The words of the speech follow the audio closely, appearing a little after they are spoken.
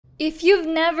If you've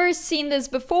never seen this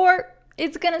before,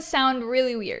 it's gonna sound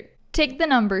really weird. Take the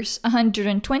numbers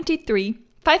 123,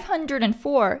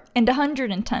 504, and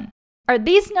 110. Are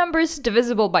these numbers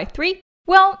divisible by 3?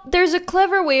 Well, there's a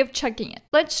clever way of checking it.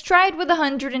 Let's try it with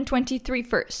 123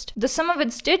 first. The sum of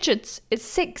its digits is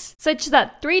 6, such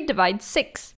that 3 divides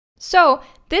 6. So,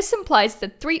 this implies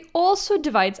that 3 also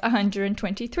divides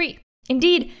 123.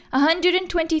 Indeed,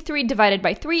 123 divided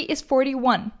by 3 is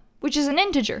 41, which is an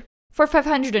integer. For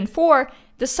 504,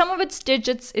 the sum of its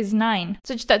digits is 9,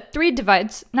 such that 3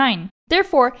 divides 9.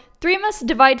 Therefore, 3 must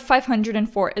divide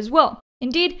 504 as well.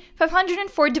 Indeed,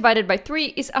 504 divided by 3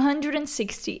 is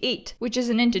 168, which is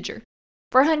an integer.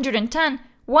 For 110,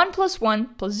 1 plus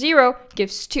 1 plus 0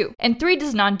 gives 2, and 3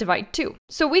 does not divide 2.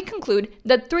 So we conclude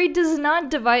that 3 does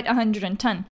not divide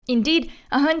 110. Indeed,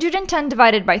 110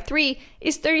 divided by 3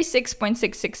 is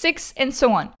 36.666, and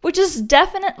so on, which is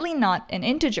definitely not an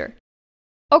integer.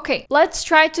 Okay, let's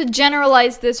try to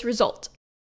generalize this result.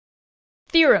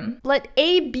 Theorem: let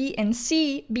a, b, and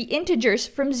c be integers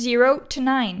from 0 to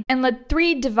 9, and let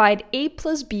 3 divide a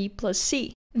plus b plus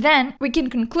c. Then we can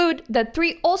conclude that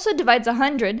 3 also divides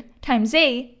 100 times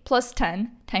a plus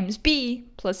 10 times b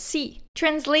plus c.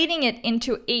 Translating it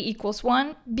into a equals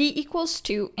 1, b equals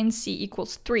 2, and c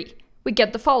equals 3, we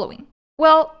get the following.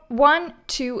 Well, 1,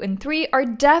 2, and 3 are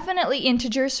definitely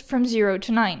integers from 0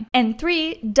 to 9, and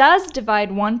 3 does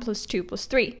divide 1 plus 2 plus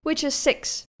 3, which is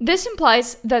 6. This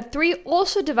implies that 3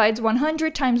 also divides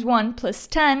 100 times 1 plus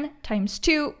 10 times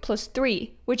 2 plus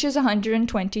 3, which is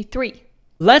 123.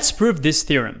 Let's prove this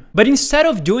theorem, but instead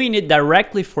of doing it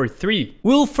directly for 3,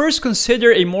 we'll first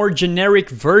consider a more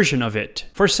generic version of it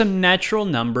for some natural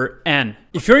number n.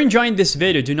 If you're enjoying this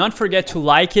video, do not forget to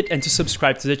like it and to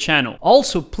subscribe to the channel.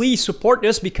 Also, please support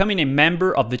us becoming a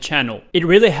member of the channel. It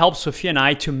really helps Sophia and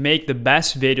I to make the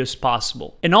best videos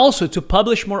possible, and also to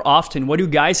publish more often what you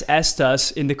guys asked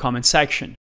us in the comment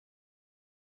section.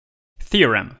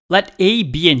 Theorem: let a,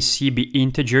 b, and c be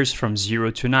integers from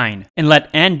 0 to 9, and let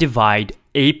n divide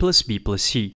a plus b plus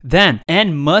c. Then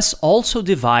n must also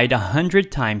divide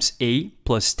 100 times a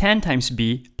plus 10 times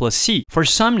b plus c for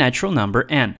some natural number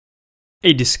n.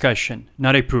 A discussion,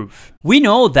 not a proof. We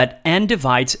know that n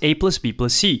divides a plus b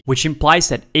plus c, which implies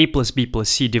that a plus b plus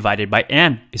c divided by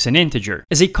n is an integer.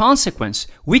 As a consequence,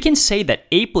 we can say that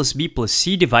a plus b plus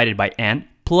c divided by n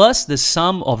plus the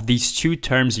sum of these two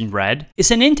terms in red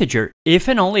is an integer if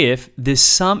and only if this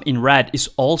sum in red is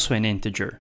also an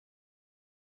integer.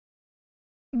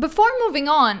 Before moving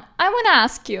on, I want to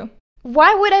ask you,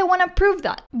 why would I want to prove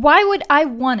that? Why would I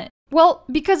want it? Well,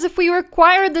 because if we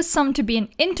require the sum to be an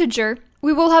integer,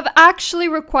 we will have actually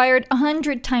required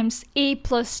 100 times a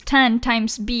plus 10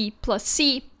 times b plus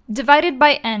c divided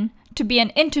by n to be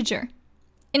an integer.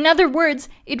 In other words,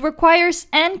 it requires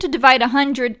n to divide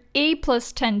 100 a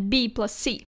plus 10 b plus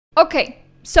c. Okay,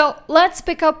 so let's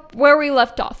pick up where we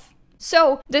left off.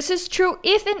 So, this is true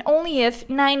if and only if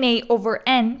 9a over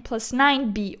n plus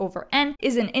 9b over n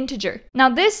is an integer. Now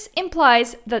this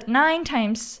implies that 9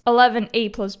 times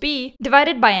 11a plus b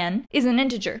divided by n is an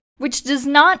integer, which does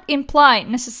not imply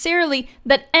necessarily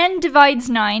that n divides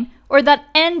 9 or that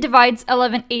n divides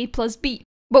 11a plus b.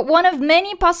 But one of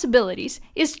many possibilities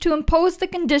is to impose the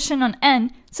condition on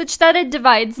n such that it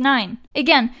divides 9.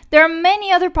 Again, there are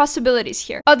many other possibilities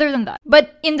here other than that,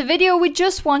 but in the video we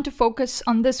just want to focus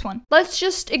on this one. Let's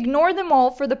just ignore them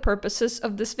all for the purposes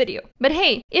of this video. But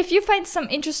hey, if you find some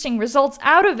interesting results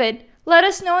out of it, let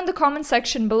us know in the comment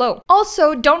section below.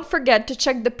 Also, don't forget to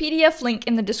check the PDF link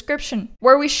in the description,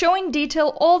 where we show in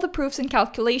detail all the proofs and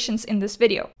calculations in this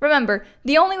video. Remember,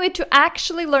 the only way to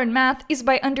actually learn math is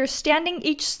by understanding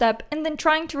each step and then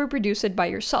trying to reproduce it by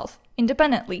yourself,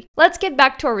 independently. Let's get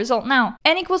back to our result now.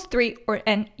 N equals 3 or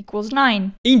n equals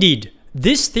 9. Indeed,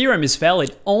 this theorem is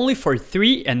valid only for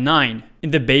 3 and 9. In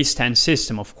the base 10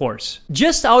 system, of course.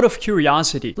 Just out of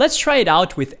curiosity, let's try it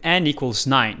out with n equals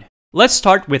 9. Let's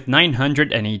start with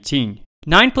 918.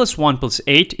 9 plus 1 plus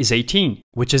 8 is 18,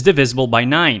 which is divisible by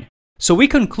 9. So we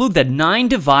conclude that 9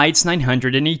 divides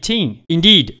 918.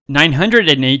 Indeed,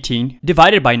 918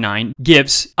 divided by 9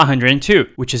 gives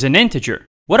 102, which is an integer.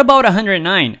 What about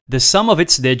 109? The sum of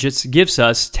its digits gives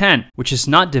us 10, which is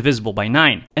not divisible by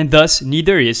 9, and thus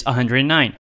neither is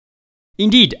 109.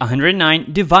 Indeed,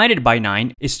 109 divided by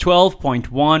 9 is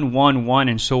 12.111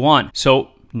 and so on,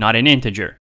 so not an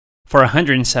integer. For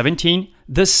 117,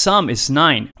 the sum is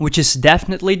 9, which is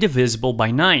definitely divisible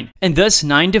by 9, and thus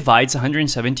 9 divides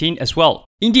 117 as well.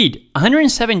 Indeed,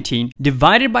 117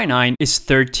 divided by 9 is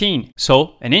 13,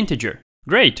 so an integer.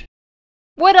 Great!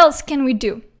 What else can we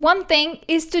do? One thing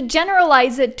is to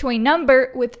generalize it to a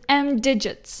number with m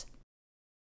digits.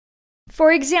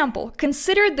 For example,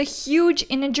 consider the huge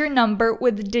integer number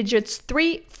with digits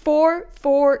 3, 4,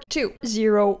 4, 2,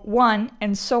 0, 1,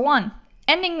 and so on,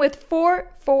 ending with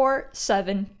 4, 4,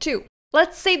 7, 2.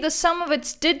 Let's say the sum of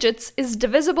its digits is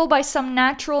divisible by some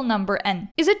natural number n.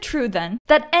 Is it true then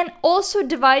that n also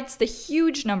divides the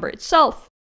huge number itself?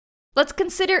 Let's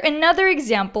consider another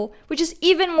example which is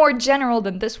even more general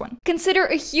than this one. Consider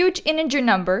a huge integer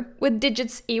number with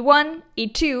digits a1,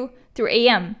 a2 through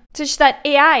am, such that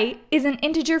ai is an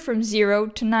integer from 0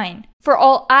 to 9, for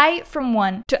all I from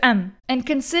 1 to m, and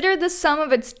consider the sum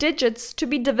of its digits to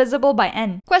be divisible by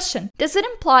n. Question: does it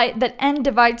imply that n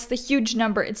divides the huge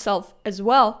number itself as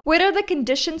well? What are the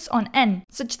conditions on n,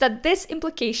 such that this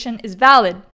implication is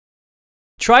valid?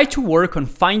 Try to work on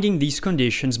finding these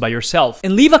conditions by yourself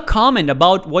and leave a comment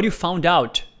about what you found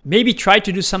out. Maybe try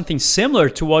to do something similar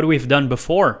to what we've done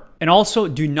before. And also,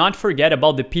 do not forget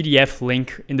about the PDF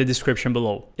link in the description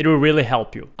below. It will really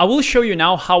help you. I will show you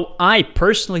now how I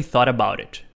personally thought about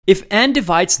it. If n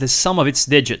divides the sum of its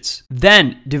digits,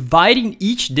 then dividing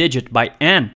each digit by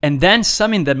n and then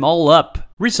summing them all up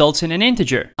results in an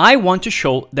integer. I want to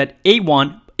show that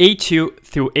a1, a2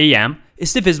 through am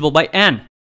is divisible by n.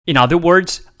 In other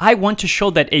words, I want to show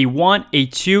that a1,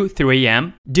 a2 through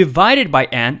am divided by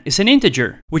n is an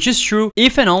integer, which is true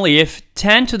if and only if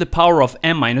 10 to the power of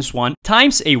m minus 1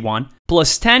 times a1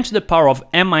 plus 10 to the power of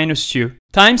m minus 2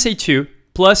 times a2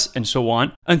 plus and so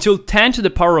on until 10 to the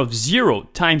power of 0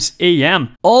 times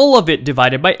am, all of it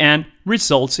divided by n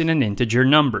results in an integer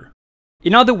number.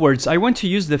 In other words, I want to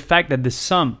use the fact that the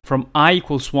sum from I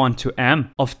equals 1 to m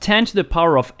of 10 to the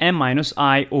power of m minus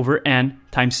I over n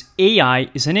times ai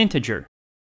is an integer.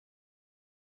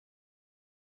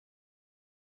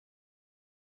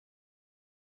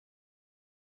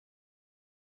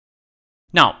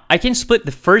 Now, I can split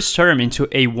the first term into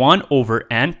a1 over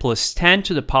n plus 10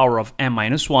 to the power of m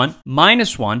minus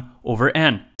 1 over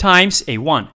n times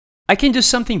a1. I can do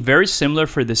something very similar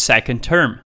for the second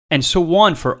term, and so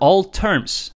on for all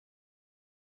terms.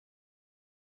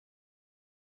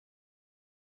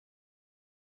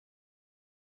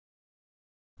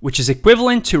 Which is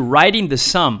equivalent to writing the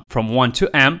sum from 1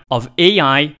 to m of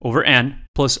ai over n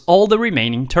plus all the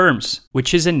remaining terms,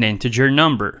 which is an integer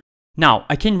number. Now,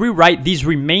 I can rewrite these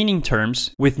remaining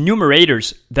terms with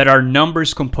numerators that are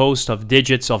numbers composed of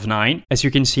digits of 9, as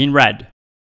you can see in red.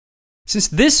 Since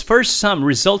this first sum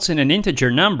results in an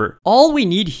integer number, all we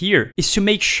need here is to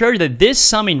make sure that this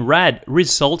sum in red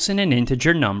results in an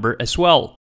integer number as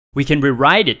well. We can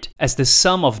rewrite it as the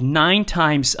sum of 9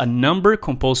 times a number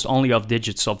composed only of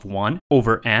digits of 1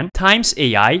 over n times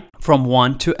ai from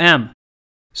 1 to m.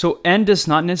 So n does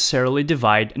not necessarily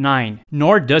divide 9,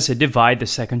 nor does it divide the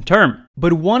second term.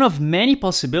 But one of many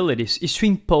possibilities is to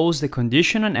impose the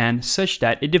condition on n such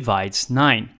that it divides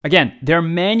 9. Again, there are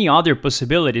many other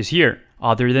possibilities here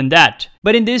other than that.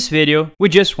 But in this video, we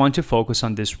just want to focus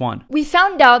on this one. We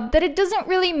found out that it doesn't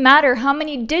really matter how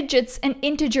many digits an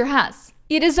integer has.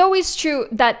 It is always true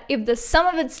that if the sum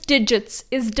of its digits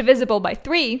is divisible by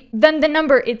 3, then the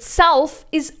number itself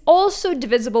is also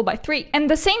divisible by 3. And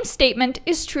the same statement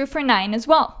is true for 9 as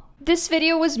well. This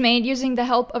video was made using the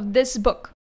help of this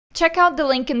book. Check out the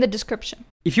link in the description.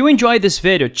 If you enjoyed this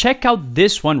video, check out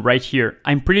this one right here.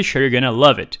 I'm pretty sure you're gonna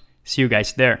love it. See you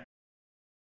guys there.